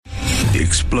the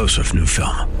explosive new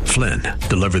film, Flynn,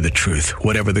 Deliver the Truth,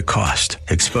 Whatever the Cost,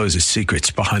 exposes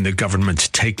secrets behind the government's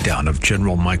takedown of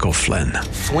General Michael Flynn.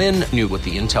 Flynn knew what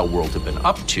the intel world had been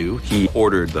up to. He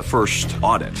ordered the first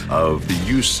audit of the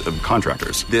use of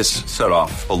contractors. This set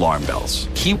off alarm bells.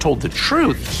 He told the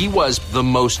truth. He was the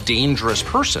most dangerous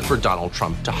person for Donald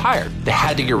Trump to hire. They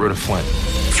had to get rid of Flynn.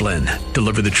 Flynn,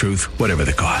 Deliver the Truth, Whatever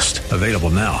the Cost. Available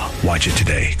now. Watch it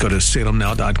today. Go to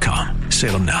salemnow.com.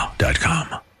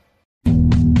 salemnow.com.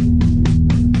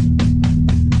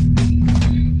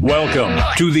 Welcome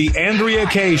to the Andrea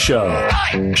Kaye Show.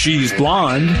 She's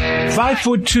blonde,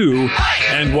 5'2",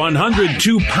 and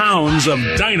 102 pounds of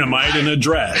dynamite in a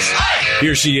dress.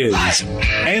 Here she is,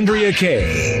 Andrea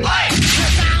Kaye. I'm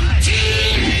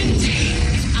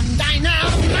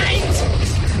dynamite.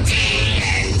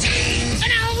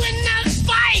 And I'll win the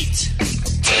fight.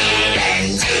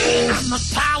 I'm a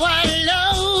power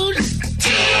load.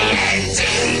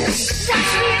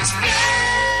 Watch me explode.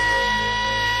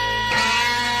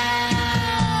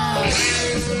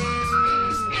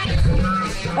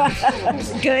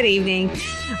 Good evening.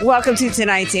 Welcome to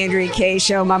tonight's Andrea Kaye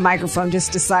Show. My microphone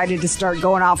just decided to start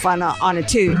going off on a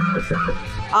toot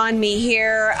on me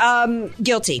here.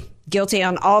 Guilty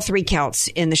on all three counts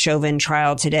in the Chauvin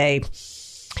trial today.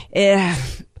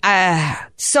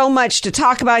 So much to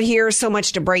talk about here, so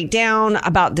much to break down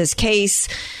about this case.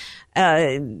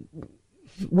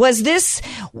 Was this,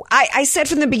 I said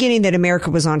from the beginning that America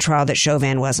was on trial, that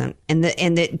Chauvin wasn't. And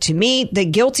that to me, the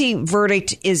guilty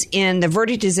verdict is in, the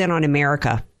verdict is in on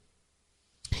America.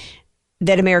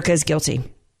 That America is guilty.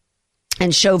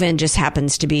 And Chauvin just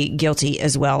happens to be guilty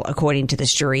as well, according to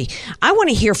this jury. I want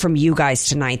to hear from you guys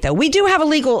tonight, though. We do have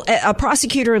a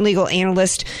prosecutor and legal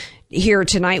analyst here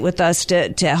tonight with us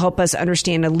to help us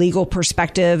understand a legal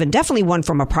perspective, and definitely one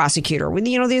from a prosecutor.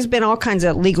 You know, there's been all kinds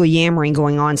of legal yammering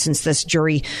going on since this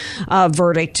jury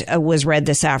verdict was read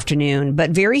this afternoon,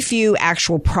 but very few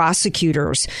actual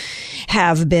prosecutors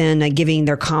have been giving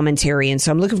their commentary. And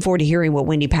so I'm looking forward to hearing what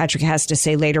Wendy Patrick has to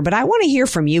say later. But I want to hear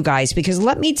from you guys, because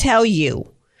let me tell you,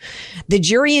 the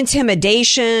jury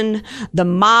intimidation, the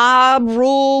mob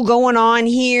rule going on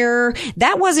here,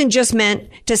 that wasn't just meant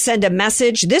to send a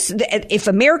message. If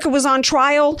America was on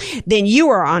trial, then you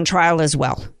are on trial as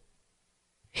well.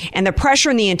 And the pressure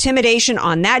and the intimidation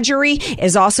on that jury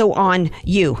is also on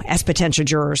you as potential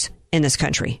jurors in this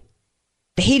country.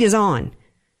 The heat is on.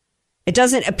 It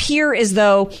doesn't appear as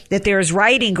though that there's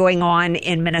rioting going on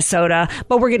in Minnesota,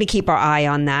 but we're going to keep our eye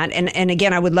on that. And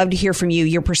again, I would love to hear from you,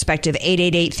 your perspective,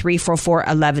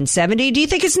 888-344-1170. Do you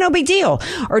think it's no big deal?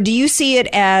 Or do you see it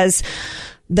as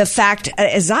the fact,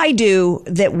 as I do,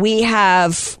 that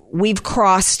we've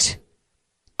crossed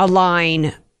a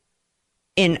line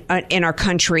in our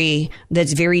country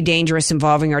that's very dangerous,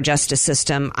 involving our justice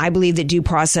system? I believe that due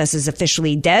process is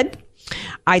officially dead.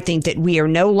 I think that we are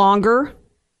no longer...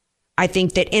 I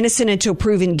think that innocent until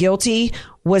proven guilty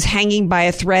was hanging by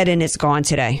a thread, and it's gone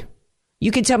today.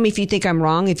 You can tell me if you think I'm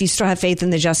wrong. If you still have faith in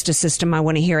the justice system, I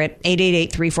want to hear it.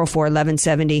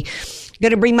 888-344-1170.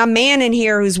 Going to bring my man in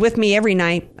here who's with me every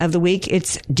night of the week.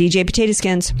 It's DJ Potato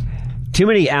Skins. Too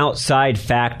many outside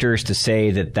factors to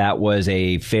say that was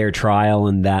a fair trial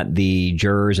and that the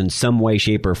jurors in some way,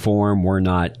 shape, or form were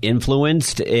not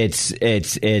influenced.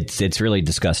 It's really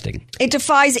disgusting. It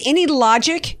defies any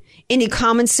logic, any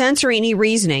common sense, or any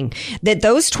reasoning that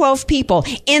those 12 people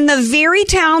in the very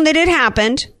town that it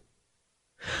happened,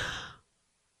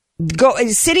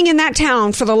 sitting in that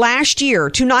town for the last year,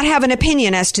 to not have an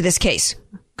opinion as to this case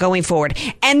going forward.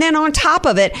 And then on top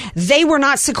of it, they were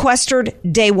not sequestered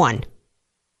day one.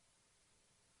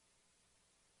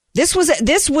 This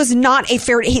was not a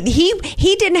fair,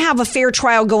 he didn't have a fair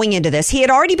trial going into this. He had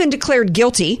already been declared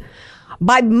guilty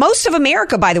by most of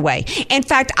America, by the way. In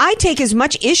fact, I take as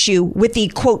much issue with the,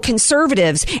 quote,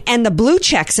 conservatives and the blue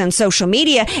checks on social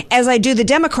media as I do the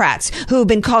Democrats who have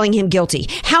been calling him guilty.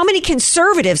 How many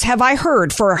conservatives have I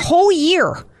heard for a whole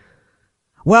year?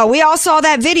 Well, we all saw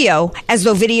that video, as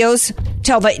though videos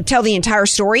tell the entire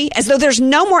story, as though there's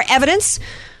no more evidence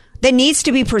that needs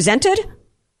to be presented.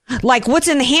 Like, what's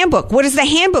in the handbook? What does the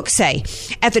handbook say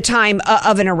at the time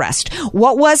of an arrest?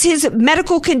 What was his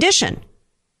medical condition?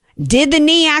 Did the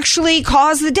knee actually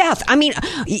cause the death? I mean,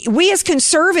 we as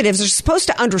conservatives are supposed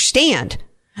to understand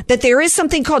that there is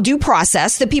something called due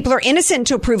process, that people are innocent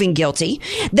until proven guilty,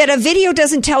 that a video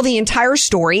doesn't tell the entire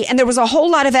story, and there was a whole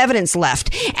lot of evidence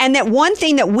left, and that one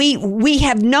thing that we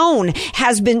have known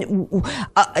has been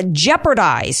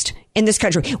jeopardized in this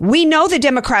country. We know the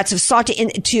Democrats have sought to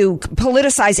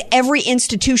politicize every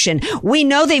institution. We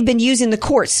know they've been using the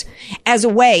courts as a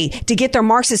way to get their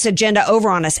Marxist agenda over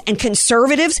on us. And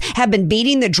conservatives have been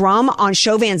beating the drum on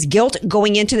Chauvin's guilt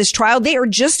going into this trial. They are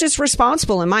just as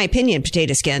responsible, in my opinion,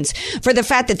 potato skins, for the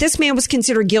fact that this man was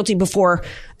considered guilty before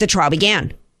the trial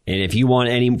began. And if you want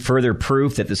any further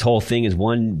proof that this whole thing is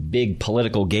one big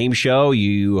political game show,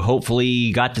 you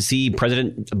hopefully got to see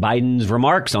President Biden's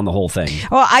remarks on the whole thing.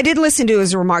 Well, I did listen to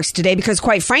his remarks today because,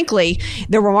 quite frankly,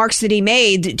 the remarks that he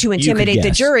made to intimidate the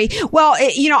jury. Well,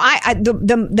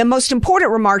 the most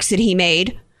important remarks that he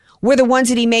made were the ones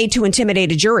that he made to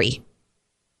intimidate a jury.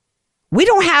 We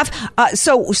don't have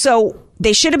so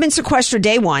they should have been sequestered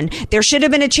day one. There should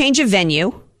have been a change of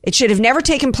venue. It should have never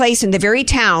taken place in the very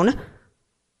town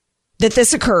that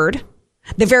this occurred,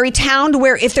 the very town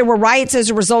where if there were riots as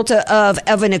a result of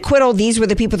an acquittal, these were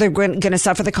the people that are going to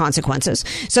suffer the consequences.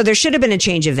 So there should have been a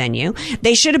change of venue.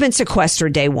 They should have been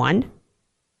sequestered day one,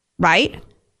 right?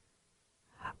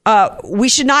 We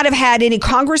should not have had any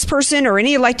congressperson or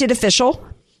any elected official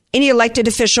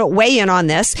weigh in on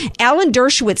this. Alan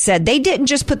Dershowitz said they didn't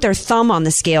just put their thumb on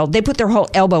the scale, they put their whole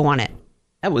elbow on it.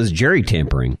 That was jury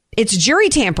tampering. It's jury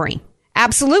tampering.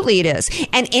 Absolutely it is.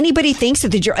 And anybody thinks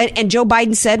that and Joe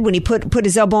Biden said when he put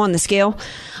his elbow on the scale,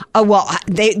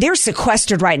 they're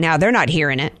sequestered right now. They're not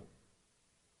hearing it.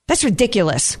 That's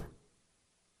ridiculous.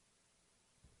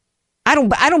 I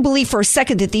don't believe for a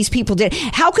second that these people did.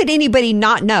 How could anybody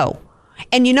not know?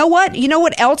 And you know what? You know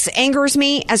what else angers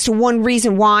me as to one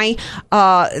reason why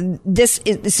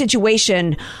the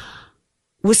situation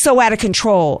was so out of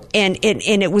control and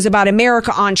it was about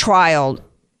America on trial.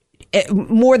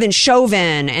 More than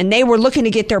Chauvin, and they were looking to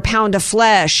get their pound of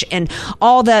flesh, and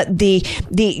all the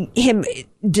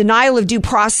denial of due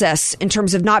process in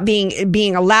terms of not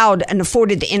being allowed and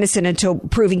afforded the innocent until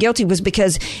proven guilty was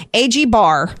because A.G.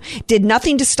 Barr did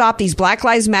nothing to stop these Black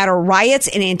Lives Matter riots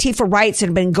and Antifa riots that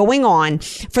have been going on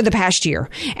for the past year,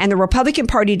 and the Republican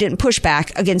Party didn't push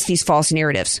back against these false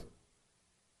narratives.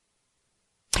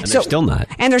 And they're still not.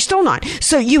 And they're still not.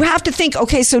 So you have to think,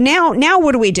 okay, so now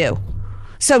what do we do?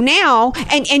 So now,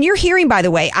 and you're hearing, by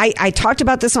the way, I talked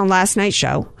about this on last night's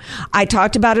show. I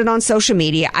talked about it on social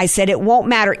media. I said it won't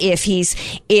matter if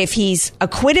he's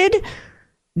acquitted.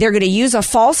 They're going to use a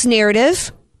false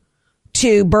narrative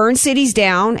to burn cities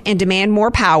down and demand more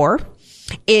power.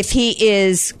 If he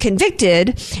is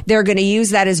convicted, they're going to use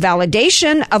that as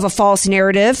validation of a false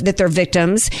narrative that they're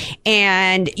victims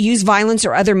and use violence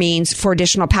or other means for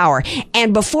additional power.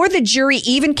 And before the jury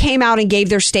even came out and gave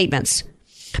their statements,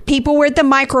 people were at the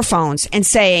microphones and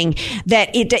saying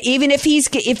that even if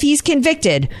he's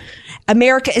convicted,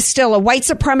 America is still a white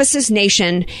supremacist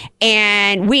nation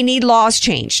and we need laws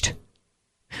changed.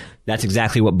 That's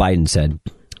exactly what Biden said.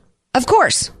 Of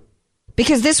course,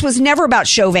 because this was never about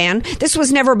Chauvin. This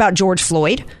was never about George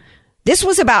Floyd. This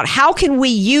was about how can we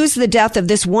use the death of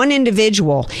this one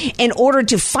individual in order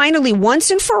to finally, once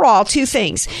and for all, two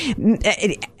things.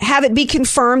 Have it be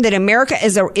confirmed that America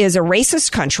is a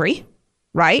racist country.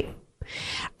 Right?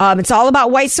 It's all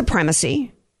about white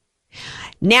supremacy.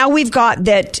 Now we've got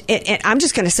that. And I'm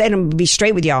just going to say it and be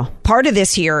straight with y'all. Part of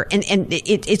this here, and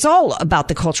it's all about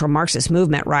the cultural Marxist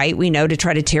movement, right? We know to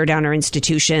try to tear down our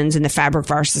institutions and the fabric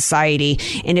of our society.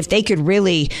 And if they could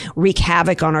really wreak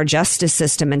havoc on our justice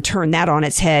system and turn that on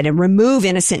its head and remove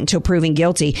innocent until proven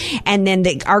guilty, and then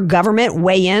our government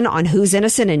weigh in on who's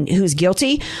innocent and who's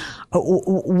guilty,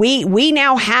 we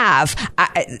now have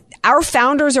our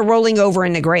founders are rolling over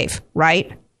in the grave,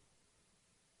 right?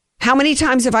 How many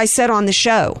times have I said on the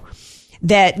show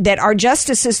that our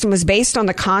justice system was based on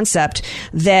the concept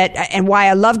that, and why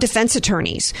I love defense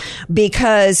attorneys,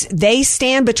 because they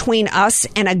stand between us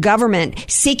and a government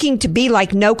seeking to be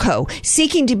like NOCO,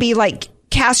 seeking to be like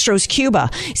Castro's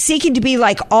Cuba, seeking to be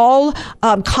like all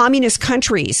communist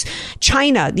countries,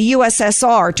 China, the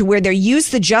USSR, to where they use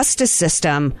the justice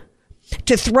system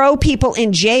to throw people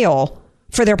in jail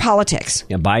for their politics.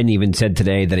 Yeah, Biden even said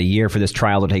today that a year for this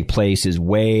trial to take place is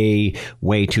way,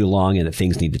 way too long and that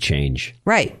things need to change.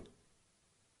 Right.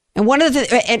 And one of the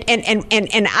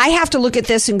and I have to look at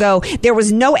this and go, there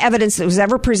was no evidence that was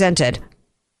ever presented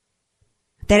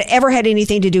that ever had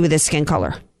anything to do with his skin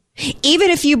color. Even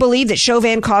if you believe that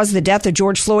Chauvin caused the death of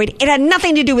George Floyd, it had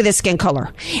nothing to do with his skin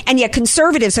color. And yet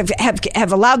conservatives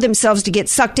have allowed themselves to get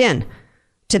sucked in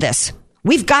to this.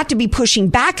 We've got to be pushing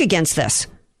back against this.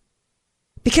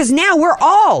 Because now we're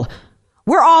all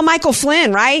Michael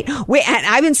Flynn, right? And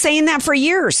I've been saying that for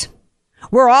years.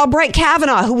 We're all Brett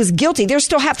Kavanaugh, who was guilty. There's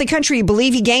still half the country who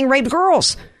believe he gang raped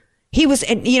girls. He was,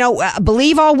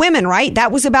 believe all women, right?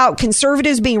 That was about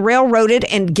conservatives being railroaded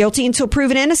and guilty until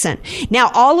proven innocent.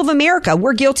 Now, all of America,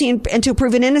 we're guilty until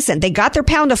proven innocent. They got their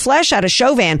pound of flesh out of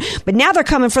Chauvin, but now they're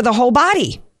coming for the whole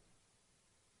body.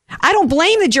 I don't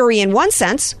blame the jury in one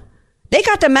sense. They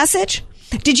got the message.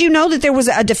 Did you know that there was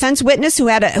a defense witness who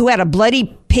had a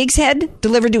bloody pig's head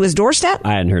delivered to his doorstep?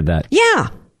 I hadn't heard that. Yeah.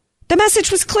 The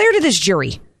message was clear to this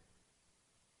jury.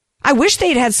 I wish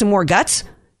they'd had some more guts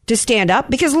to stand up,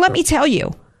 because let me tell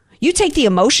you, you take the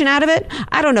emotion out of it.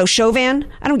 I don't know Chauvin.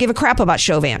 I don't give a crap about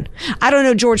Chauvin. I don't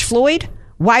know George Floyd.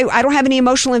 Why? I don't have any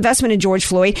emotional investment in George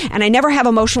Floyd, and I never have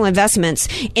emotional investments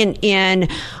in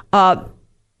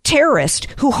terrorists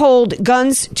who hold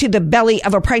guns to the belly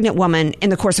of a pregnant woman in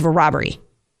the course of a robbery.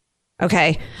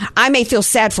 Okay, I may feel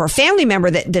sad for a family member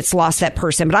that's lost that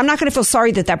person, but I'm not going to feel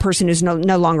sorry that person is no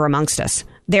longer amongst us.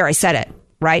 There, I said it,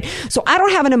 right? So I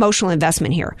don't have an emotional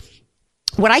investment here.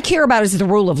 What I care about is the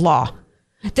rule of law.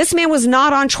 This man was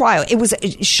not on trial. It was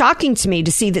shocking to me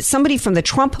to see that somebody from the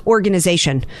Trump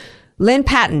organization, Lynn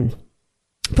Patton,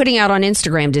 putting out on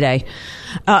Instagram today,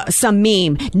 some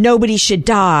meme, nobody should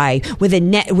die with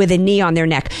a knee on their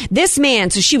neck. This man,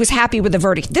 so she was happy with the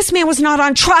verdict. This man was not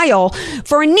on trial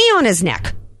for a knee on his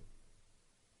neck.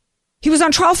 He was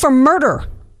on trial for murder.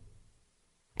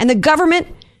 And the government,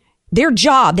 their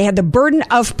job, they had the burden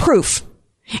of proof.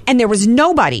 And there was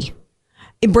nobody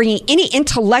in bringing any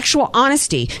intellectual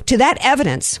honesty to that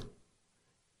evidence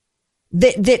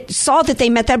that saw that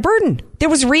they met that burden. There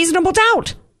was reasonable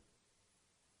doubt.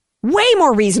 Way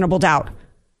more reasonable doubt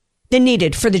than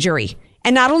needed for the jury.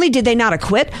 And not only did they not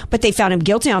acquit, but they found him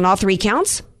guilty on all 3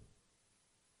 counts.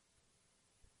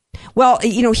 Well,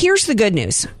 here's the good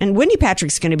news. And Wendy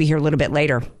Patrick's going to be here a little bit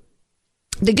later.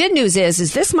 The good news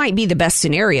is this might be the best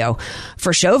scenario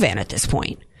for Chauvin at this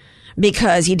point,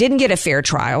 because he didn't get a fair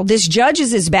trial. This judge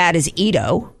is as bad as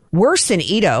Ito, worse than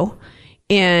Ito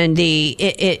in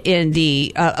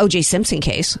the O.J. Simpson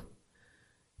case.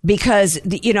 Because,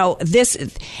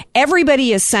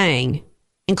 everybody is saying,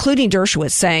 including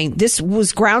Dershowitz, saying this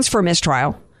was grounds for a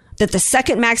mistrial, that the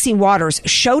second Maxine Waters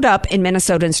showed up in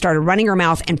Minnesota and started running her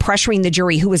mouth and pressuring the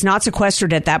jury, who was not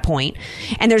sequestered at that point.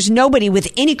 And there's nobody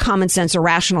with any common sense or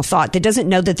rational thought that doesn't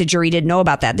know that the jury didn't know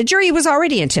about that. The jury was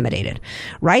already intimidated,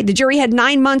 right? The jury had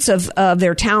 9 months of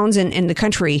their towns and the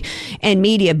country and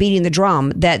media beating the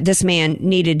drum that this man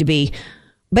needed to be.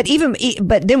 But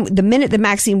then the minute that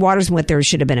Maxine Waters went there,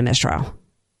 should have been a mistrial.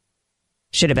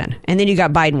 Should have been. And then you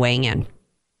got Biden weighing in.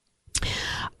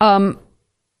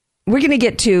 We're going to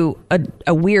get to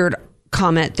a weird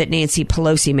comment that Nancy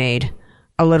Pelosi made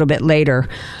a little bit later.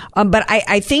 But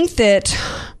I think that,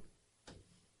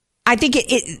 I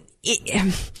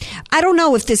don't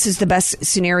know if this is the best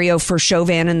scenario for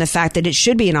Chauvin, and the fact that it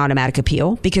should be an automatic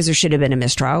appeal, because there should have been a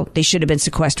mistrial. They should have been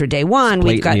sequestered day one.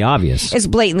 Blatantly obvious. It's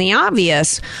blatantly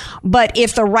obvious. But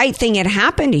if the right thing had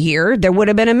happened here, there would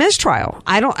have been a mistrial.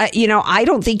 I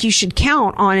don't think you should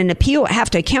count on an appeal,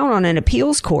 have to count on an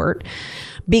appeals court,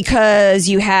 because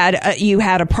you had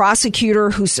a prosecutor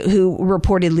who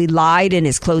reportedly lied in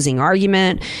his closing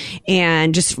argument,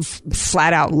 and just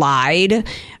flat out lied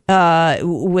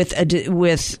with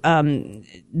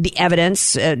the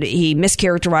evidence. He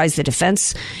mischaracterized the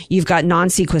defense. You've got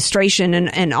non-sequestration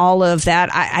and all of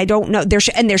that. I don't know. There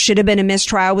should have been a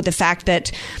mistrial, with the fact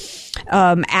that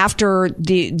after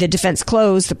the defense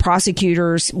closed, the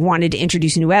prosecutors wanted to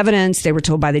introduce new evidence. They were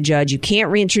told by the judge, you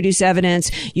can't reintroduce evidence.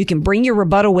 You can bring your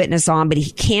rebuttal witness on, but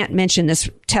he can't mention this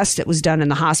test that was done in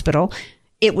the hospital.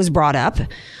 It was brought up.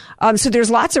 So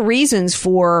there's lots of reasons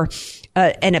for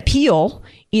an appeal,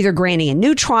 either granting a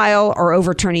new trial or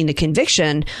overturning the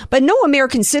conviction. But no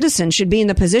American citizen should be in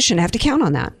the position to have to count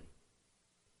on that.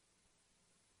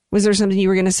 Was there something you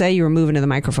were going to say? You were moving to the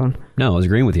microphone. No, I was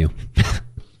agreeing with you.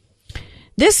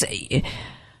 This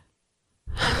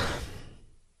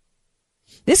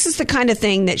is the kind of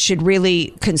thing that should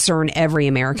really concern every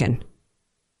American.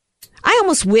 I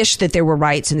almost wish that there were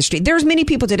riots in the street. There's many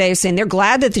people today saying they're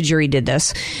glad that the jury did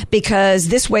this, because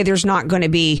this way there's not going to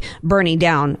be burning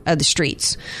down of the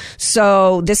streets.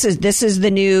 So this is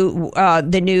the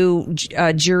new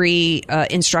jury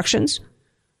instructions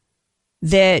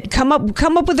that come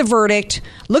up with a verdict.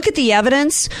 Look at the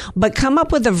evidence, but come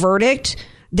up with a verdict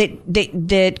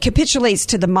that capitulates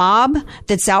to the mob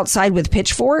that's outside with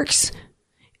pitchforks,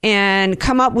 and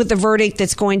come up with a verdict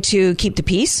that's going to keep the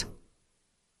peace.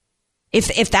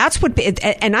 If that's what,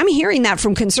 and I'm hearing that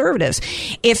from conservatives,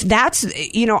 if that's,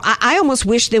 I almost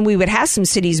wish then we would have some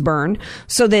cities burn,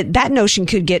 so that notion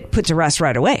could get put to rest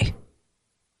right away.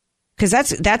 Because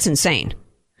that's insane.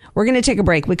 We're going to take a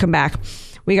break. We come back.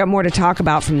 We got more to talk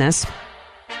about from this.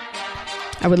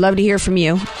 I would love to hear from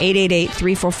you.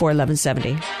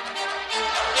 888-344-1170.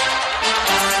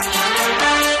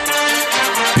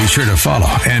 Be sure to follow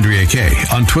Andrea Kaye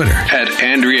on Twitter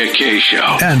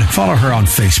 @AndreaKay and follow her on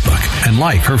Facebook and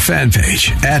like her fan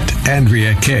page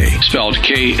 @Andrea Kaye. spelled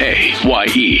Kaye.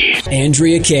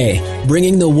 Andrea Kaye,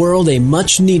 bringing the world a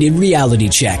much-needed reality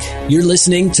check. You're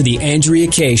listening to The Andrea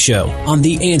Kaye Show on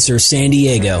The Answer San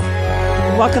Diego.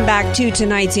 Welcome back to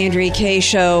tonight's Andrea Kaye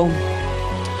Show.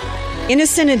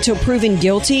 Innocent until proven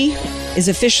guilty is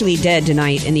officially dead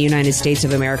tonight in the United States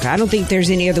of America. I don't think there's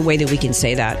any other way that we can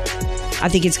say that. I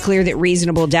think it's clear that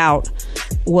reasonable doubt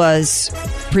was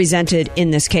presented in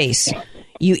this case.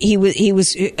 He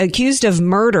was accused of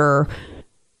murder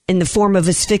in the form of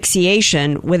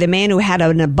asphyxiation with a man who had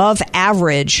an above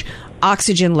average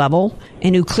oxygen level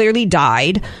and who clearly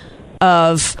died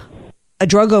of a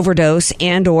drug overdose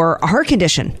and or a heart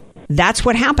condition. That's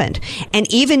what happened. And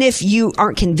even if you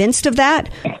aren't convinced of that,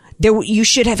 you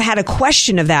should have had a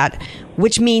question of that,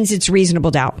 which means it's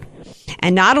reasonable doubt.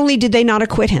 And not only did they not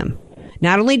acquit him,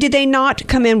 not only did they not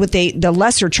come in with the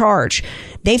lesser charge,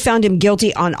 they found him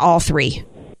guilty on all three.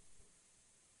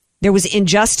 There was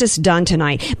injustice done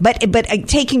tonight. But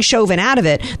taking Chauvin out of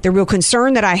it, the real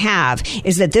concern that I have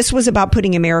is that this was about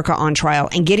putting America on trial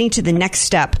and getting to the next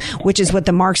step, which is what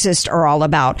the Marxists are all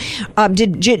about.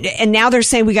 And now they're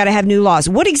saying we got to have new laws.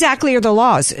 What exactly are the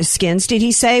laws, Skins? Did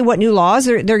he say what new laws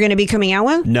they're going to be coming out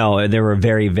with? No, they were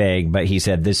very vague, but he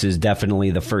said this is definitely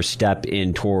the first step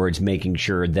in towards making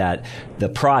sure that the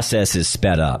process is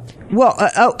sped up. Well,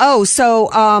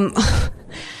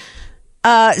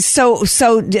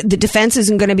 So the defense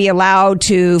isn't going to be allowed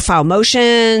to file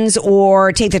motions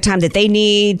or take the time that they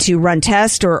need to run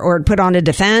tests or put on a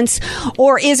defense,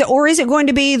 or is it going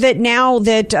to be that now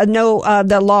that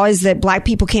the law is that black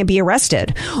people can't be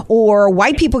arrested or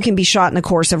white people can be shot in the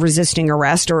course of resisting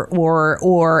arrest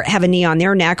or have a knee on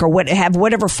their neck or have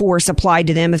whatever force applied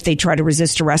to them if they try to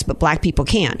resist arrest, but black people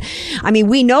can't. I mean,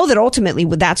 we know that ultimately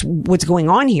that's what's going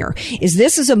on here.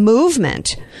 This is a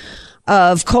movement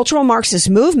of cultural Marxist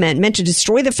movement meant to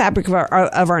destroy the fabric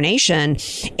of our nation,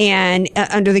 and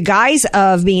under the guise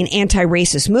of being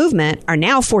anti-racist movement, are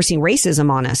now forcing racism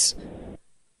on us.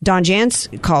 Don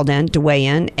Jantz called in to weigh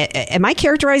in. Am I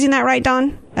characterizing that right,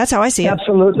 Don? That's how I see it.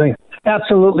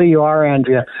 Absolutely, you are,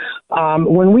 Andrea.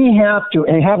 When we have to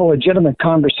and have a legitimate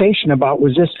conversation about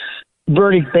was this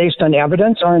verdict based on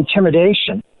evidence or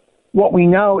intimidation, what we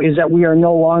know is that we are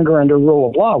no longer under rule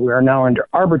of law. We are now under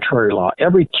arbitrary law.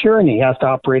 Every tyranny has to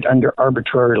operate under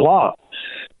arbitrary law.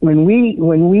 When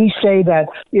we say that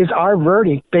is our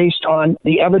verdict based on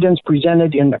the evidence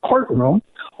presented in the courtroom,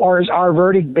 or is our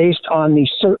verdict based on the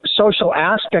social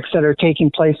aspects that are taking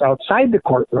place outside the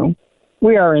courtroom,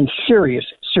 we are in serious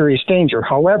danger.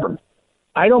 However,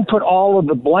 I don't put all of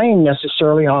the blame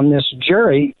necessarily on this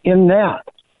jury in that.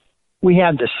 We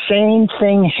had the same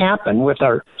thing happen with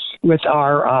our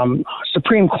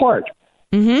Supreme Court.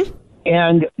 Mm-hmm.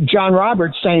 And John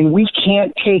Roberts saying we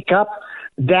can't take up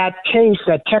that case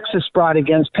that Texas brought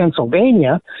against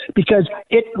Pennsylvania because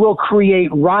it will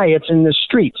create riots in the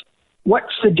streets.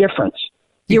 What's the difference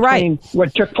between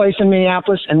what took place in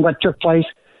Minneapolis and what took place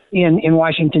in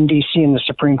Washington, D.C. in the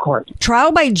Supreme Court?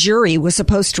 Trial by jury was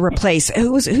supposed to replace,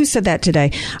 who said that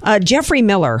today? Jeffrey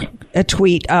Miller, a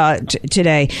tweet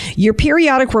today. Your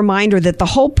periodic reminder that the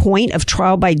whole point of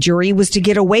trial by jury was to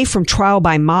get away from trial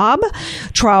by mob,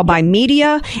 trial by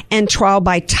media, and trial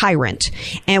by tyrant.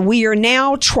 And we are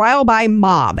now trial by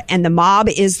mob, and the mob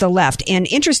is the left. And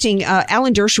interesting,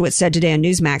 Alan Dershowitz said today on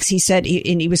Newsmax, he said,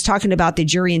 and he was talking about the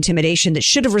jury intimidation that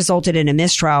should have resulted in a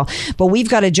mistrial, but we've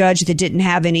got a judge that didn't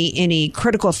have any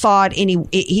critical thought,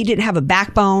 he didn't have a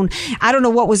backbone. I don't know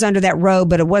what was under that robe,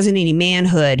 but it wasn't any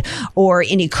manhood or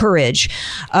any courage.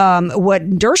 What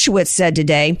Dershowitz said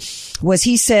today was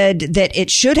he said that it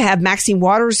should have, Maxine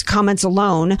Waters' comments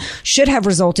alone should have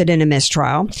resulted in a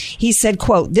mistrial. He said,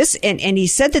 quote, this, and he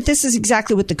said that this is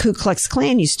exactly what the Ku Klux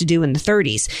Klan used to do in the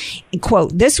 30s. And,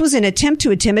 quote, this was an attempt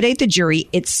to intimidate the jury.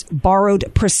 It's borrowed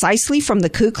precisely from the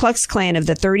Ku Klux Klan of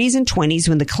the 30s and 20s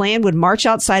when the Klan would march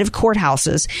outside of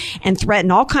courthouses and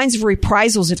threaten all kinds of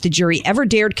reprisals if the jury ever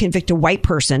dared convict a white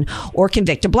person or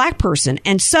convict a black person.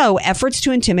 And so efforts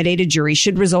to intimidate a jury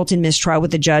should result in mistrial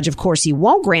with the judge. Of course, he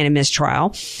won't grant a mistrial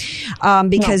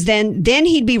because then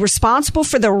he'd be responsible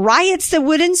for the riots that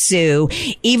would ensue,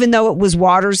 even though it was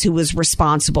Waters who was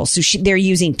responsible. So they're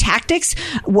using tactics.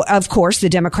 Of course, the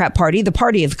Democrat Party, the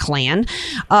party of the Klan,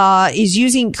 is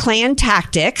using Klan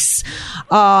tactics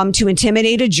to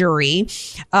intimidate a jury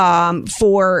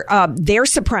for their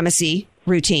supremacy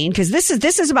routine, because this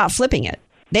is about flipping it.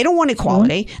 They don't want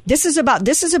equality. Mm-hmm. This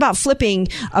is about flipping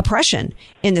oppression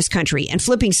in this country and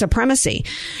flipping supremacy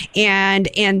and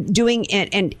doing it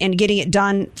and getting it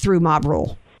done through mob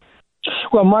rule.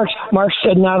 Well, Marx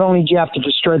said not only do you have to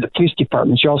destroy the police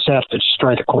departments, you also have to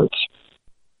destroy the courts.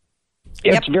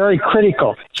 It's very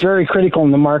critical. It's very critical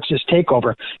in the Marxist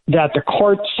takeover that the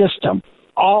court system,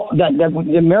 that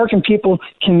the American people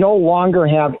can no longer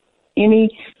have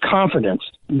any confidence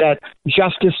that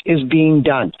justice is being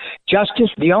done. Justice,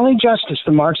 the only justice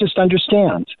the Marxist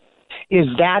understands, is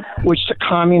that which the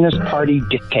Communist Party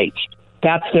dictates.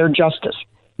 That's their justice.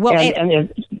 Well,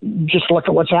 and just look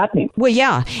at what's happening. Well,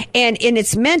 yeah. And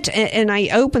it's meant, and I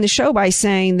open the show by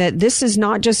saying that this was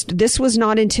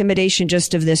not intimidation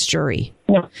just of this jury.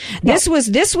 No. This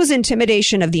was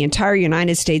intimidation of the entire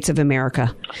United States of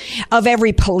America, of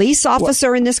every police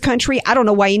officer in this country. I don't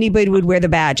know why anybody would wear the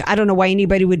badge. I don't know why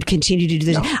anybody would continue to do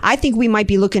this. No. I think we might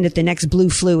be looking at the next blue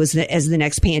flu as the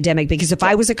next pandemic, because if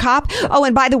I was a cop,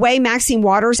 and by the way, Maxine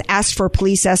Waters asked for a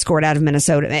police escort out of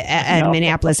Minnesota,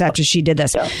 Minneapolis after she did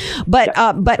this. But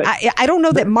I don't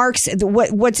know that Marx,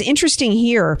 what's interesting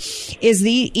here is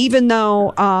even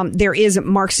though there is a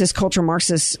Marxist culture,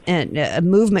 Marxist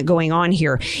movement going on here,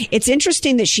 it's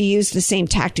interesting that she used the same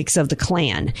tactics of the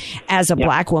Klan as a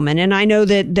black woman. And I know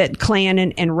that Klan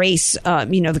and race,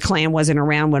 the Klan wasn't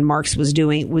around when Marx was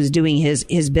doing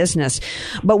his business.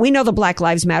 But we know the Black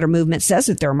Lives Matter movement says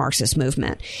that they're a Marxist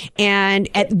movement. And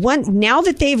now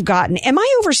that they've gotten, am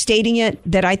I overstating it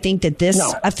that I think that this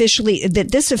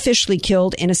officially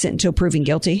killed innocent until proven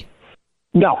guilty?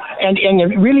 No, and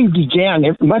it really began.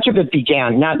 Much of it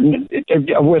began not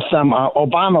with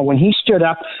Obama when he stood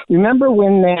up. Remember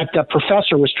when that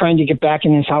professor was trying to get back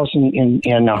in his house in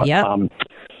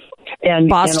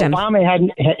Boston, and Obama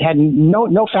had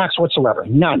no facts whatsoever,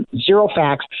 none, zero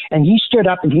facts, and he stood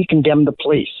up and he condemned the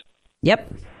police.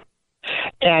 Yep.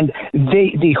 And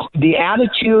the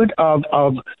attitude of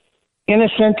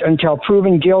innocent until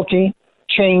proven guilty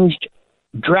changed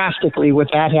drastically with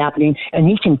that happening, and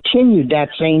he continued that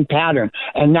same pattern,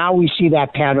 and now we see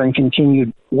that pattern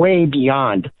continued way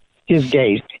beyond his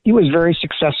days. He was very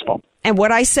successful. And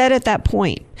what I said at that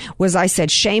point was, I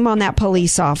said, shame on that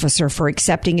police officer for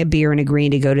accepting a beer and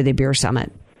agreeing to go to the beer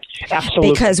summit.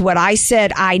 Absolutely. Because what I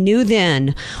said, I knew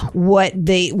then what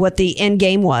the end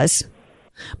game was.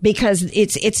 Because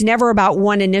it's never about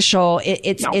one initial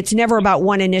it's never about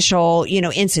one initial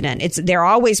incident. They're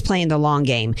always playing the long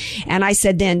game. And I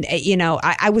said then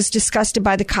I was disgusted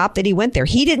by the cop that he went there.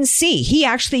 He didn't see. He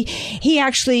actually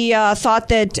thought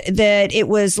that it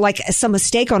was like some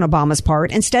mistake on Obama's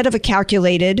part instead of a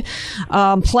calculated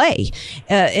play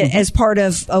as part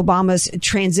of Obama's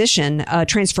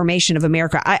transformation of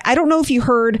America. I don't know if you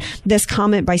heard this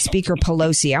comment by Speaker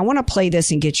Pelosi. I want to play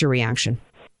this and get your reaction.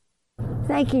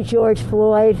 Thank you, George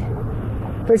Floyd,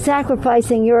 for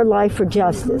sacrificing your life for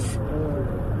justice,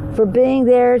 for being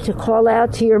there to call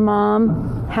out to your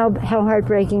mom. How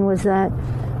heartbreaking was that?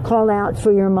 Call out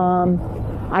for your mom.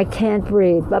 I can't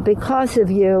breathe. But because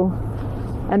of you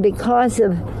and because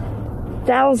of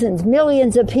thousands,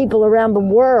 millions of people around the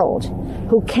world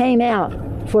who came out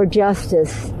for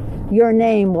justice, your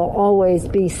name will always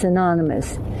be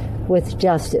synonymous with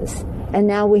justice. And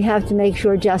now we have to make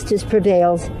sure justice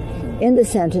prevails in the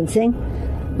sentencing,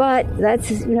 but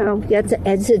that's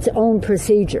its own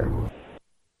procedure.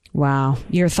 Wow.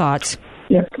 Your thoughts?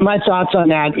 Yeah, my thoughts on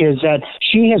that is that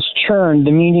she has turned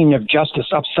the meaning of justice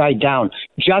upside down,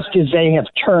 just as they have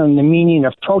turned the meaning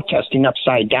of protesting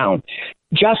upside down.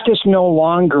 Justice no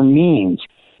longer means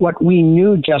what we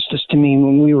knew justice to mean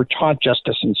when we were taught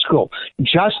justice in school.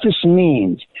 Justice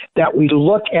means that we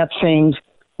look at things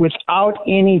without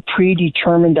any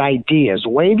predetermined ideas,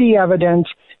 weigh the evidence,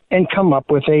 and come up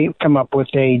with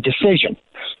a decision.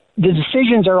 The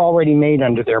decisions are already made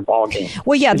under their ballgame.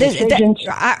 Well, yeah,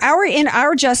 in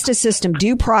our justice system,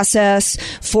 due process,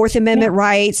 Fourth Amendment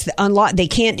rights, they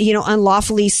can't,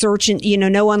 unlawfully search and,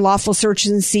 no unlawful search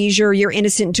and seizure. You're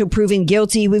innocent until proven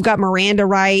guilty. We've got Miranda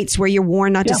rights where you're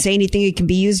warned not to say anything that can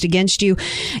be used against you.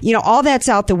 All that's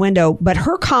out the window. But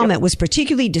her comment was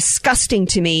particularly disgusting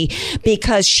to me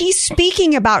because she's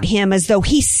speaking about him as though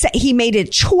he made a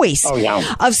choice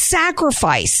of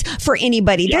sacrifice for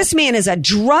anybody. Yeah. This man is a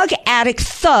drug addict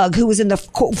thug who was in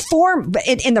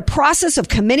the process of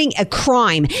committing a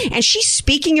crime, and she's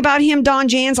speaking about him, Don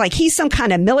Jans, like he's some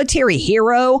kind of military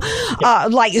hero,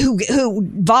 like who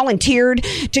volunteered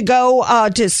to go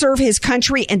to serve his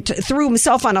country and threw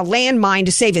himself on a landmine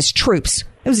to save his troops.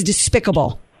 It was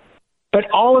despicable. But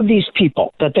all of these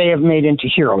people that they have made into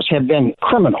heroes have been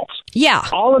criminals. Yeah.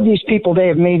 All of these people they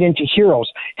have made into heroes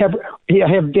have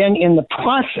been in the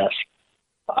process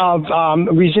of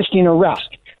resisting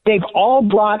arrest. They've all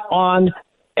brought on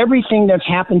everything that's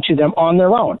happened to them on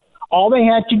their own. All they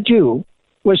had to do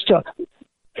was to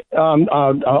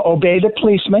obey the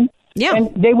policeman, and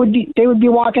they would be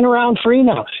walking around free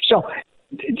now. So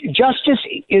justice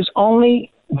is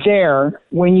only there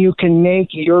when you can make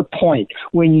your point,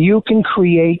 when you can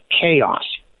create chaos,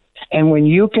 and when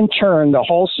you can turn the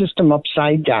whole system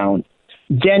upside down.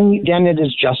 Then it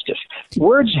is justice.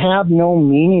 Words have no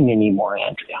meaning anymore,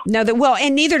 Andrea. No,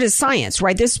 and neither does science,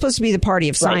 right? This is supposed to be the party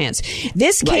of science. Right.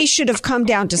 This case should have come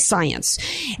down to science.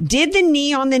 Did the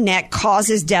knee on the neck cause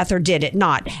his death or did it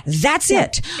not? That's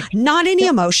it. Not any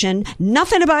emotion,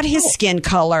 nothing about his skin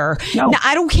color. No.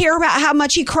 I don't care about how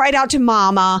much he cried out to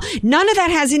mama. None of that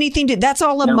has anything to, that's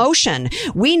all emotion.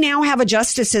 We now have a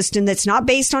justice system that's not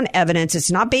based on evidence.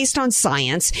 It's not based on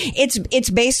science. It's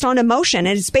based on emotion,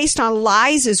 and it's based on lies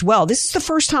as well. This is the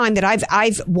first time that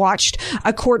I've watched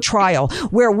a court trial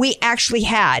where we actually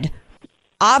had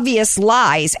obvious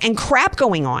lies and crap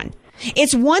going on.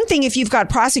 It's one thing if you've got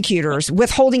prosecutors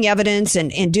withholding evidence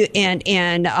and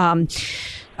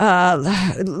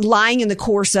lying in the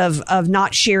course of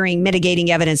not sharing mitigating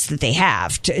evidence that they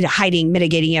have, hiding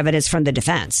mitigating evidence from the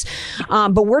defense.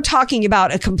 But we're talking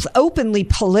about a openly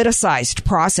politicized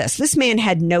process. This man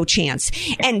had no chance.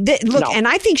 And and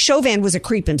I think Chauvin was a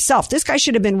creep himself. This guy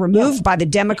should have been removed by the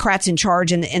Democrats in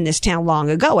charge in this town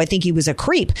long ago. I think he was a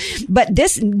creep. But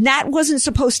that wasn't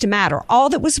supposed to matter. All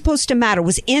that was supposed to matter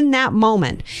was in that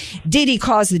moment, did he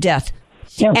cause the death?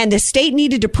 Yeah. And the state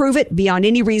needed to prove it beyond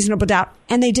any reasonable doubt,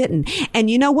 and they didn't. And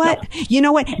you know what? No. You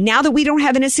know what? Now that we don't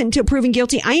have innocent until proven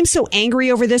guilty, I am so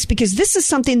angry over this because this is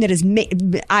something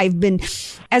that I've been,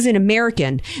 as an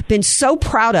American, been so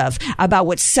proud of about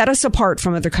what set us apart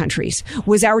from other countries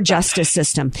was our justice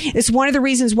system. It's one of the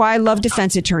reasons why I love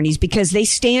defense attorneys, because they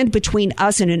stand between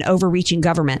us and an overreaching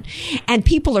government. And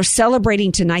people are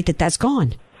celebrating tonight that that's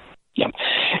gone. Yeah.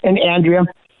 And Andrea,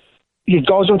 it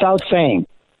goes without saying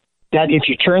that if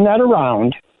you turn that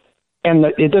around and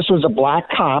this was a black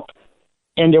cop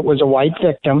and it was a white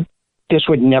victim, this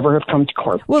would never have come to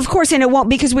court. Well, of course, and it won't,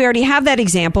 because we already have that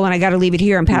example, and I got to leave it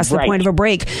here and pass the point of a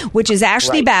break, which is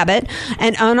Ashley Babbitt,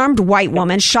 an unarmed white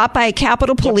woman shot by a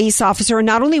Capitol police officer. And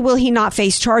not only will he not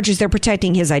face charges, they're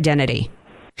protecting his identity.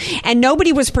 And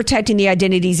nobody was protecting the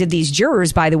identities of these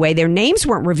jurors, by the way. Their names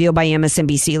weren't revealed by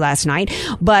MSNBC last night,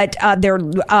 but their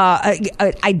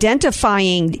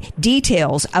identifying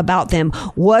details about them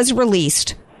was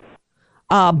released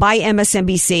by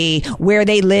MSNBC, where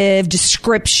they lived,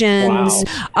 descriptions.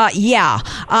 Wow.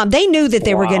 They knew that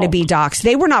they were going to be doxxed.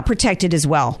 They were not protected as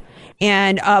well.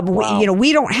 And,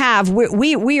 we don't have,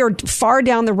 we are far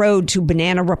down the road to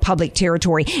Banana Republic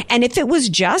territory. And if it was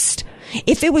just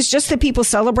the people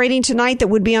celebrating tonight that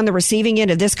would be on the receiving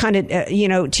end of this kind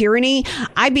of, tyranny,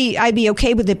 I'd be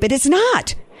okay with it, but it's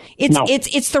not.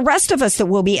 It's the rest of us that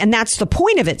will be, and that's the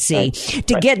point of it.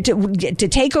 To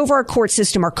take over our court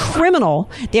system, our criminal.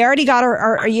 They already got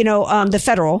our the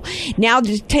federal. Now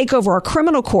to take over our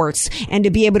criminal courts and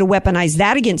to be able to weaponize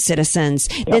that against citizens,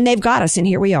 then they've got us, and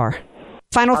here we are.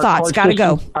 Final thoughts. Got to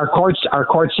go. Our court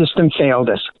system failed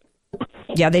us.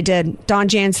 Yeah, they did. Don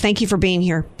Jans, thank you for being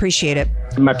here. Appreciate it.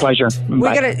 My pleasure. We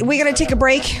gotta take a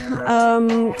break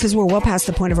because we're well past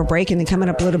the point of a break, and then coming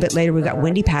up a little bit later, we've got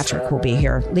Wendy Patrick will be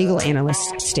here, legal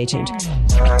analyst. Stay tuned.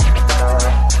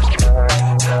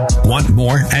 Want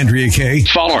more Andrea Kaye?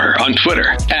 Follow her on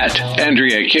Twitter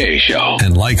 @AndreaKaye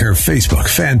and like her Facebook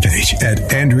fan page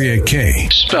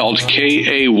 @AndreaKaye. Spelled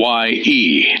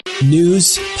Kaye.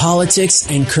 News, politics,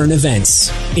 and current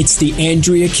events. It's the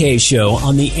Andrea Kaye Show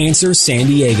on The Answer San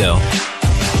Diego.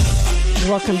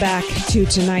 Welcome back to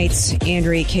tonight's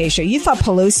Andrea Kaye Show. You thought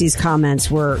Pelosi's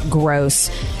comments were gross.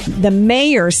 The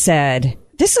mayor said,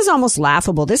 this is almost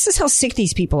laughable. This is how sick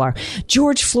these people are.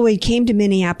 George Floyd came to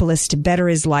Minneapolis to better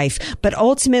his life, but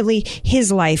ultimately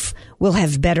his life will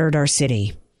have bettered our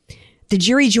city. The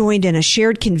jury joined in a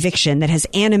shared conviction that has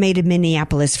animated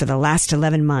Minneapolis for the last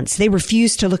 11 months. They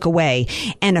refused to look away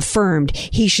and affirmed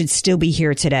he should still be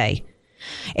here today.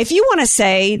 If you want to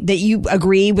say that you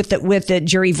agree with the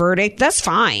jury verdict, that's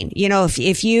fine.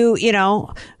 If you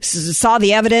saw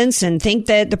the evidence and think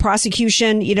that the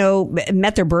prosecution,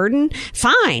 met their burden,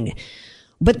 fine.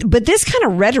 But this kind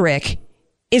of rhetoric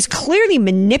is clearly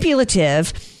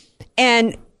manipulative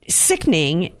and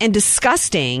sickening and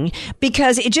disgusting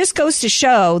because it just goes to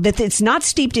show that it's not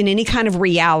steeped in any kind of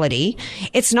reality.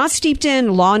 It's not steeped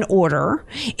in law and order.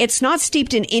 It's not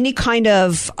steeped in any kind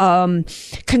of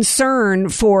concern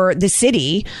for the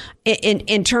city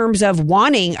in terms of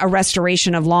wanting a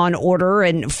restoration of law and order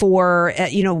and for,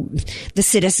 the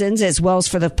citizens as well as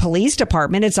for the police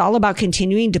department. It's all about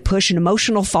continuing to push an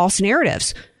emotional false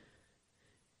narratives.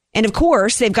 And of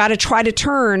course, they've got to try to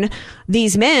turn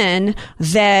these men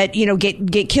that,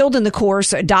 get killed in the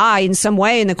course, die in some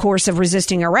way in the course of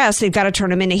resisting arrest. They've got to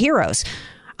turn them into heroes.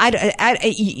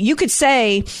 You could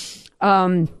say,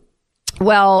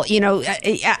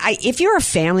 if you're a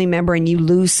family member and you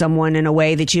lose someone in a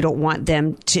way that you don't want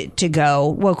them to go,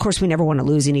 well, of course, we never want to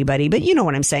lose anybody, but you know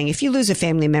what I'm saying. If you lose a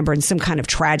family member in some kind of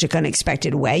tragic,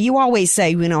 unexpected way, you always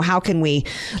say, how can we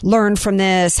learn from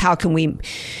this? How can we,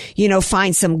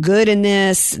 find some good in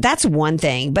this? That's one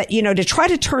thing. But, to try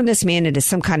to turn this man into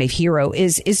some kind of hero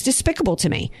is despicable to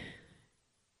me.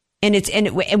 And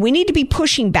we need to be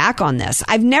pushing back on this.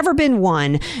 I've never been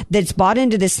one that's bought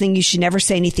into this thing. You should never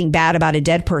say anything bad about a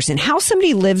dead person. How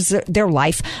somebody lives their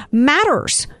life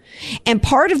matters. And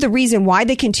part of the reason why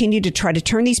they continue to try to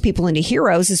turn these people into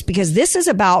heroes is because this is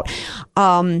about,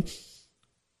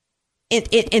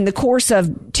 in the course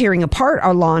of tearing apart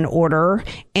our law and order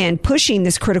and pushing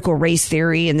this critical race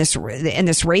theory and this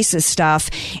racist stuff,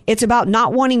 it's about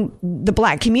not wanting the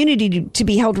black community to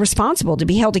be held responsible, to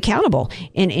be held accountable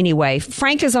in any way.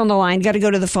 Frank is on the line. Got to go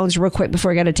to the phones real quick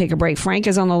before I got to take a break. Frank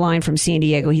is on the line from San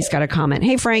Diego. He's got a comment.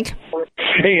 Hey, Frank.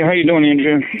 Hey, how you doing,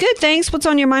 Andrea? Good, thanks. What's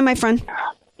on your mind, my friend?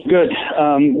 Good.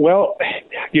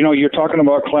 You're talking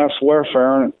about class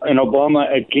warfare, and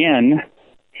Obama again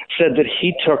said that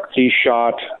he took the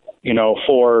shot,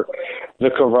 for the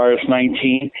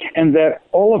coronavirus-19, and that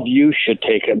all of you should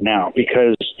take it now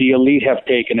because the elite have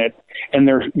taken it and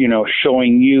they're,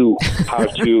 showing you how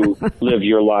to live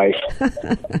your life.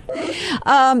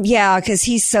 Because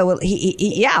he's so,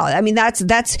 I mean, that's,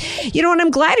 and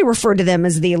I'm glad he referred to them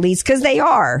as the elites because they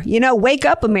are, wake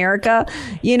up, America,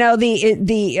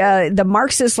 the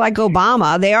Marxists like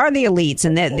Obama, they are the elites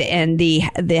and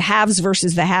the haves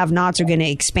versus the have-nots are going to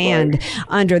expand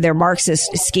under their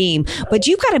Marxist scheme. But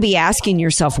you've got to be asking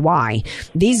yourself why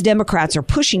these Democrats are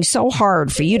pushing so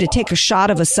hard for you to take a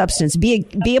shot of a substance, be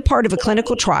a part of a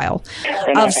clinical trial.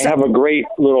 And I have a great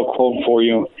little quote for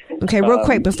you. Okay, real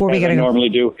quick before we get I normally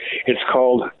do. It's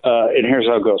called, and here's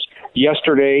how it goes: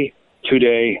 yesterday,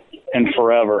 today, and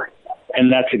forever.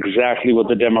 And that's exactly what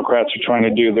the Democrats are trying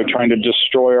to do. They're trying to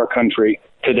destroy our country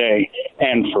today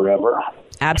and forever.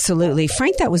 Absolutely.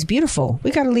 Frank, that was beautiful.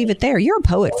 We got to leave it there. You're a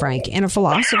poet, Frank, and a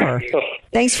philosopher.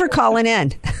 Thanks for calling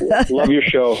in. Love your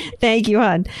show. Thank you,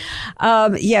 hon.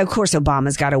 Of course,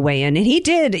 Obama's got to weigh in. And he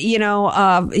did,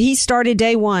 he started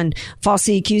day one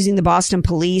falsely accusing the Boston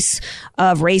police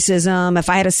of racism. If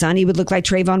I had a son, he would look like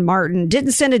Trayvon Martin.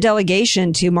 Didn't send a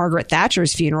delegation to Margaret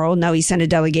Thatcher's funeral. No, he sent a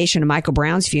delegation to Michael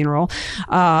Brown's funeral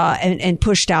and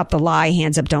pushed out the lie,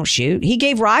 hands up, don't shoot. He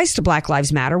gave rise to Black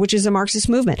Lives Matter, which is a Marxist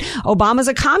movement. Obama's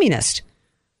a communist.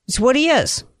 It's what he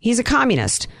is. He's a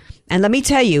communist. And let me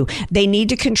tell you, they need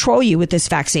to control you with this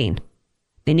vaccine.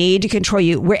 They need to control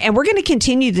you. And we're going to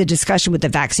continue the discussion with the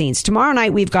vaccines. Tomorrow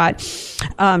night, we've got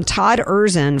Todd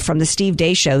Erzin from the Steve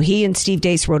Deace Show. He and Steve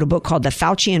Deace wrote a book called The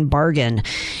Faucian Bargain,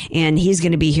 and he's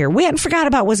going to be here. We hadn't forgot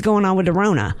about what's going on with the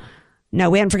Rona. No,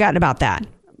 we hadn't forgotten about that.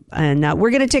 And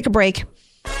we're going to take a break.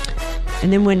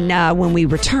 And then when we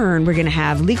return, we're going to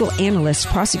have legal analyst,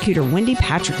 prosecutor Wendy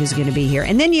Patrick is going to be here.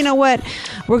 And then you know what?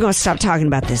 We're going to stop talking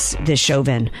about this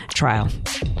Chauvin trial.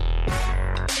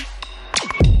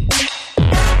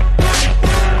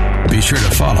 Be sure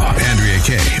to follow Andrea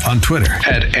Kaye on Twitter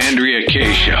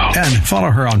 @AndreaKayeShow. And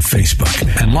follow her on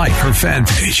Facebook and like her fan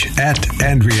page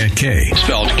 @AndreaKaye.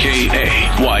 Spelled Kaye.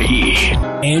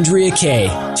 Andrea Kaye,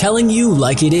 telling you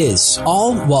like it is,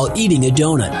 all while eating a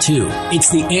donut, too. It's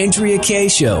the Andrea Kaye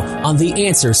Show on The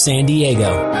Answer San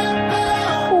Diego.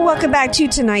 Welcome back to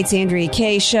tonight's Andrea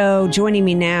Kaye Show. Joining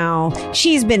me now,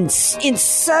 she's been in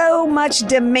so much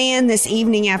demand this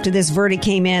evening after this verdict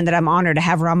came in that I'm honored to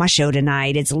have her on my show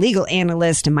tonight. It's legal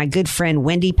analyst and my good friend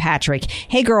Wendy Patrick.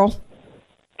 Hey, girl.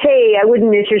 Hey, I wouldn't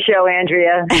miss your show,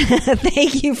 Andrea.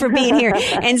 Thank you for being here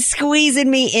and squeezing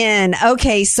me in.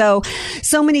 Okay, so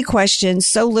many questions,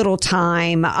 so little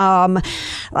time.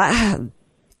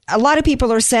 a lot of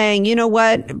people are saying, you know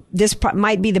what, this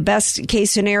might be the best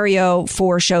case scenario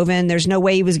for Chauvin. There's no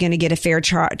way he was going to get a fair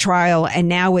trial. And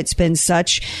now it's been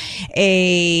such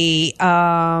a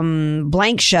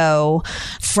blank show,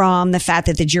 from the fact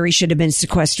that the jury should have been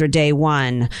sequestered day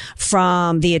one,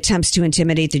 from the attempts to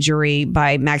intimidate the jury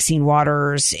by Maxine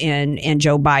Waters and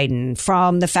Joe Biden,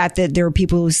 from the fact that there are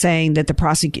people who are saying that the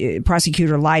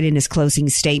prosecutor lied in his closing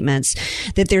statements,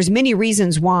 that there's many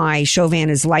reasons why Chauvin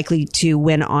is likely to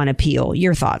win on appeal.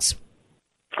 Your thoughts?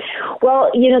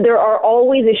 Well, there are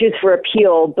always issues for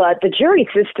appeal, but the jury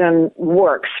system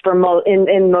works for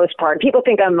in most part. People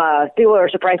think people are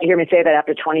surprised to hear me say that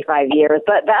after 25 years,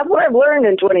 but that's what I've learned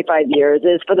in 25 years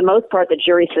is, for the most part, the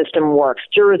jury system works.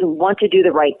 Jurors want to do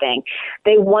the right thing.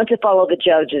 They want to follow the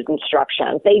judge's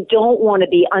instructions. They don't want to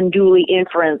be unduly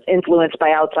influenced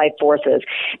by outside forces.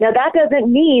 Now, that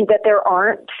doesn't mean that there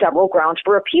aren't several grounds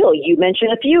for appeal. You mentioned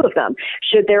a few of them.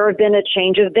 Should there have been a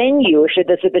change of venue? Should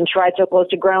this have been tried so close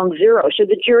to ground zero? Should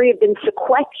the jury have been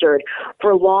sequestered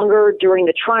for longer during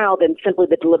the trial than simply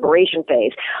the deliberation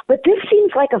phase? But this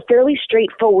seems like a fairly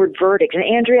straightforward verdict. And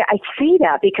Andrea, I say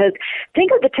that because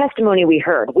think of the testimony we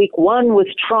heard. Week 1 was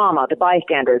trauma, the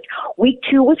bystanders. Week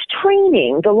 2 was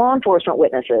training, the law enforcement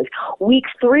witnesses. Week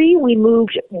 3, we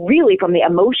moved really from the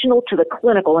emotional to the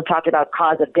clinical and talked about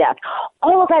cause of death.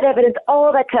 All of that evidence, all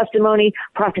of that testimony,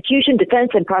 prosecution,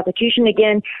 defense, and prosecution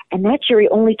again, and that jury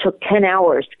only took 10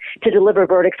 hours to deliver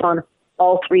verdicts on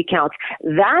all 3 counts.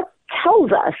 That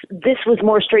tells us this was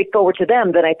more straightforward to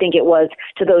them than I think it was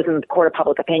to those in the court of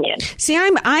public opinion. See,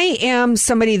 I am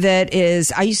somebody that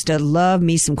I used to love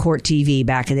me some court TV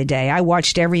back in the day. I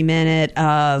watched every minute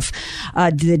of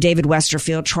the David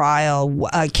Westerfield trial,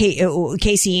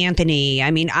 Casey Anthony.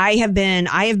 I mean, I have been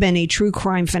a true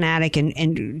crime fanatic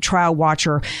and trial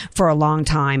watcher for a long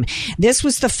time. This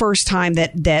was the first time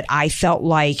that I felt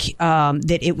like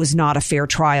that it was not a fair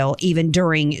trial, even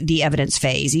during the evidence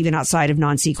phase, even outside of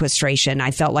non-sequestration. I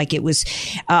felt like it was,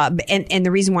 and the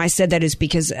reason why I said that is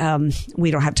because we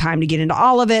don't have time to get into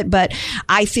all of it, but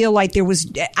I feel like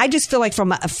I just feel like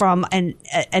from an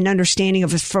understanding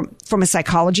of from a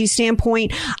psychology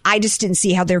standpoint, I just didn't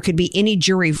see how there could be any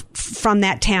jury from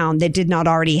that town that did not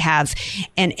already have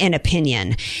an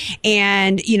opinion,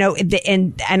 and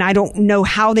and I don't know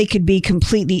how they could be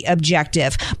completely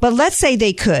objective, but let's say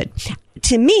they could.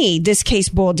 To me, this case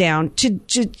boiled down to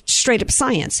straight up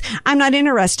science. I'm not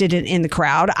interested in the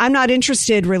crowd. I'm not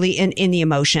interested really in the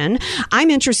emotion. I'm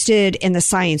interested in the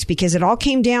science, because it all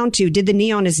came down to, did the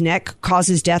knee on his neck cause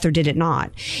his death or did it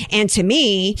not? And to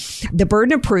me, the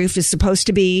burden of proof is supposed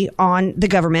to be on the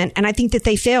government. And I think that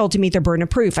they failed to meet their burden of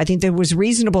proof. I think there was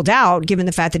reasonable doubt given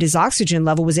the fact that his oxygen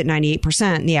level was at 98%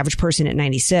 and the average person at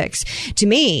 96. To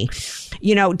me,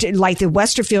 like the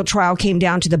Westerfield trial came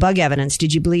down to the bug evidence.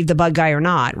 Did you believe the bug guy or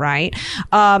not? Right.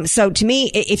 So to me,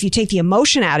 if you take the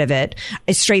emotion out of it,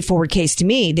 a straightforward case to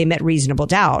me, they met reasonable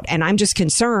doubt. And I'm just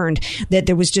concerned that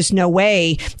there was just no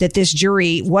way that this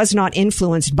jury was not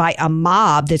influenced by a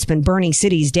mob that's been burning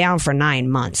cities down for 9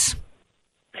 months.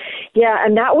 Yeah,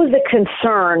 and that was the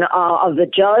concern of the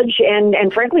judge and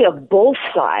frankly of both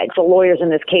sides, the lawyers in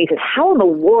this case, is how in the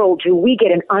world do we get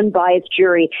an unbiased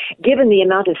jury given the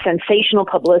amount of sensational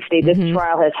publicity this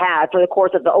trial has had for the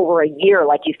course of over a year,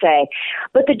 like you say.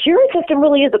 But the jury system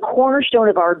really is the cornerstone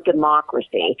of our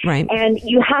democracy. Right. And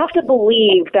you have to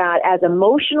believe that as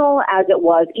emotional as it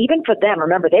was, even for them,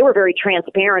 remember, they were very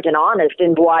transparent and honest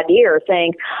in voir dire,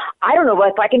 saying, I don't know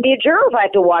if I can be a juror if I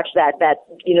have to watch that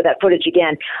footage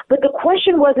again. But the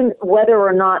question wasn't whether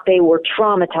or not they were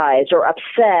traumatized or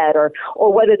upset or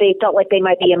whether they felt like they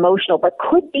might be emotional, but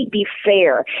could they be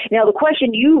fair? Now, the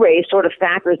question you raised sort of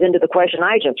factors into the question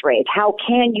I just raised. How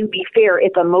can you be fair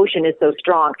if emotion is so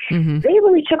strong? They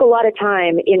really took a lot of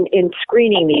time in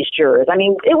screening these jurors. I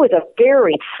mean, it was a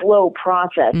very slow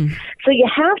process. So you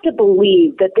have to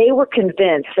believe that they were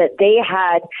convinced that they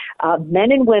had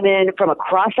men and women from a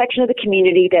cross-section of the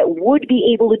community that would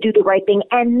be able to do the right thing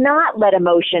and not let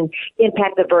emotion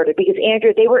impact the verdict, because,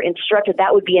 Andrea, they were instructed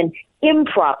that would be an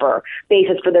improper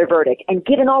basis for their verdict. And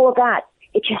given all of that,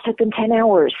 it just took them 10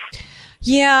 hours.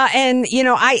 Yeah. And,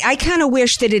 I kind of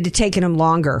wish that it had taken them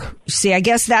longer. See, I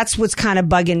guess that's what's kind of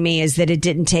bugging me, is that it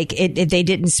didn't take it. They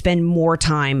didn't spend more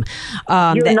time.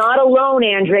 You're not alone,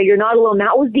 Andrea. You're not alone.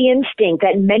 That was the instinct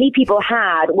that many people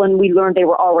had when we learned they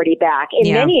were already back.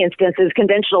 In many instances,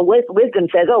 conventional wisdom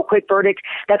says, oh, quick verdict,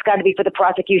 that's got to be for the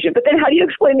prosecution. But then how do you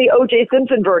explain the O.J.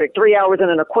 Simpson verdict, 3 hours and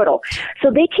an acquittal?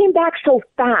 So they came back so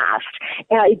fast,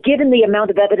 given the amount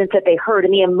of evidence that they heard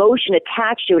and the emotion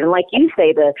attached to it. And like you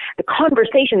say, the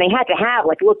conversation they had to have,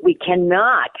 like, look, we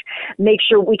cannot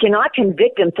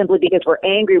convict him simply because we're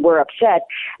angry, we're upset.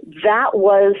 That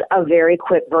was a very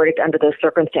quick verdict under those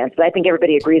circumstances. I think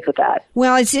everybody agrees with that.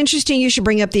 Well, it's interesting you should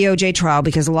bring up the OJ trial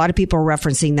because a lot of people are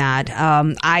referencing that.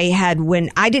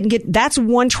 That's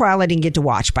one trial I didn't get to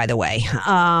watch, by the way,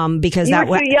 because you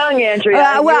were too young, Andrea.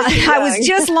 I was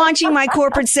just launching my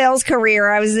corporate sales career.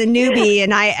 I was a newbie,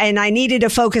 and I needed to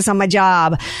focus on my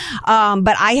job.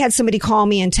 But I had somebody call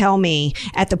me and tell me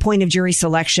at the point of jury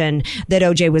selection that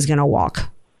OJ was going to walk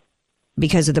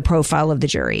because of the profile of the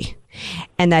jury.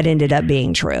 And that ended up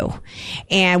being true.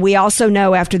 And we also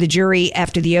know after the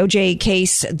OJ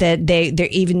case that they're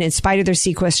even in spite of their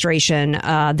sequestration,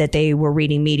 that they were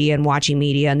reading media and watching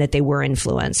media and that they were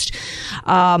influenced.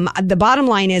 The bottom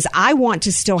line is I want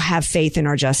to still have faith in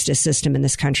our justice system in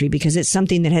this country because it's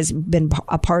something that has been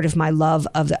a part of my love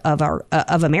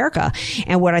of America.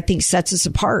 And what I think sets us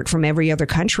apart from every other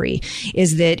country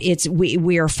is that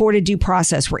we are afforded due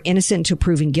process. We're innocent until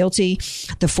proven guilty.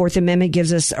 The Fourth Amendment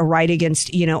gives us a right against,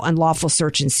 unlawful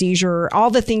search and seizure, all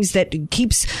the things that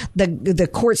keeps the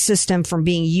court system from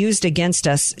being used against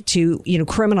us to,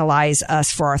 criminalize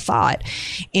us for our thought.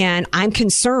 And I'm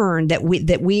concerned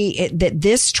that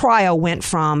this trial went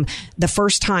from the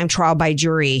first time trial by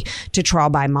jury to trial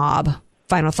by mob.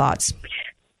 Final thoughts.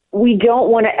 We don't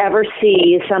want to ever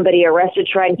see somebody arrested,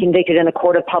 tried, and convicted in the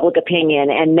court of public opinion,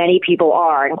 and many people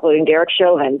are, including Derek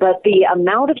Chauvin. But the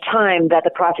amount of time that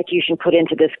the prosecution put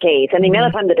into this case, and the amount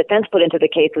of time the defense put into the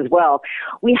case as well,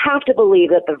 we have to believe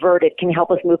that the verdict can help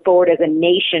us move forward as a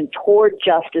nation toward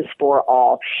justice for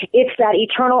all. It's that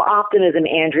eternal optimism,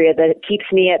 Andrea, that keeps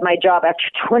me at my job after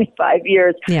 25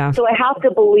 years. Yeah. So I have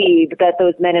to believe that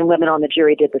those men and women on the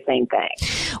jury did the same thing.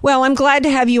 Well, I'm glad to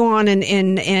have you on, and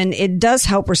it does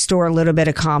help restore a little bit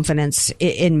of confidence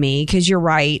in me because you're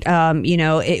right.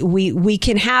 We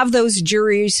can have those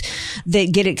juries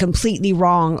that get it completely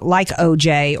wrong, like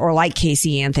OJ or like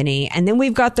Casey Anthony, and then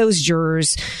we've got those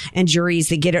jurors and juries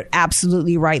that get it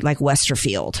absolutely right, like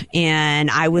Westerfield.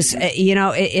 And I was, I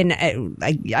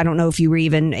don't know if you were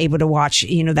even able to watch,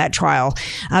 that trial.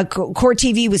 Court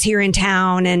TV was here in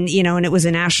town, and it was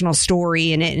a national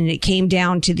story, and it came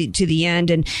down to the end,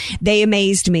 and they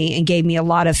amazed me and gave me a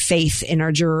lot of faith in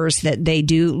our jurors that they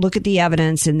do look at the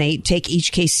evidence and they take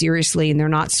each case seriously and they're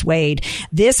not swayed.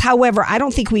 This, however, I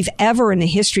don't think we've ever in the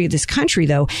history of this country,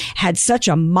 though, had such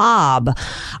a mob.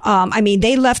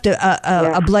 They left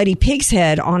a bloody pig's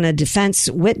head on a defense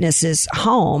witness's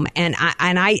home, and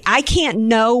I can't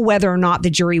know whether or not the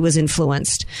jury was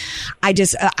influenced. I'm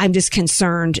just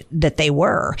concerned that they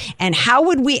were. And how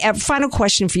would we? Final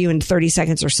question for you in 30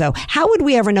 seconds or so. How would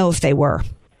we ever know if they were?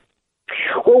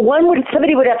 Well,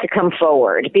 somebody would have to come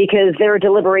forward because their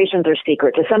deliberations are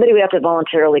secret. So somebody would have to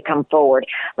voluntarily come forward.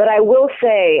 But I will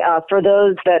say, for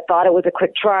those that thought it was a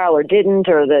quick trial or didn't,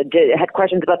 or had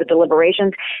questions about the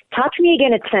deliberations, talk to me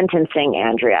again at sentencing,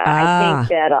 Andrea. I think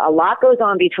that a lot goes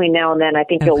on between now and then. I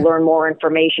think you'll learn more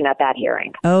information at that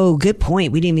hearing. Oh, good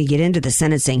point. We didn't even get into the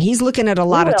sentencing. He's looking at a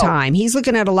lot of time. He's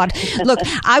looking at a lot. Look,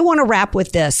 I want to wrap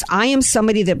with this. I am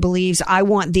somebody that believes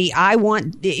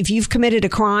if you've committed a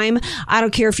crime, I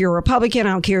don't care if you're a Republican.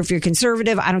 I don't care if you're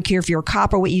conservative. I don't care if you're a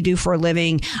cop or what you do for a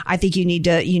living. I think you need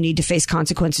to face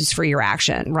consequences for your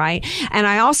action, right? And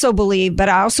I also believe that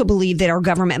our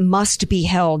government must be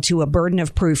held to a burden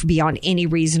of proof beyond any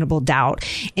reasonable doubt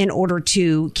in order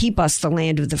to keep us the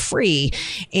land of the free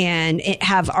and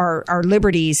have our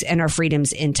liberties and our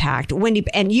freedoms intact. Wendy,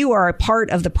 and you are a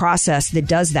part of the process that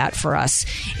does that for us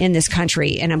in this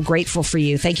country, and I'm grateful for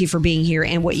you. Thank you for being here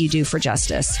and what you do for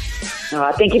justice.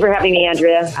 Thank you for having me,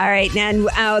 Andrea. All right, and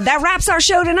that wraps our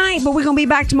show tonight, but we're going to be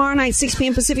back tomorrow night, 6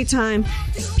 p.m. Pacific time.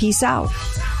 Peace out.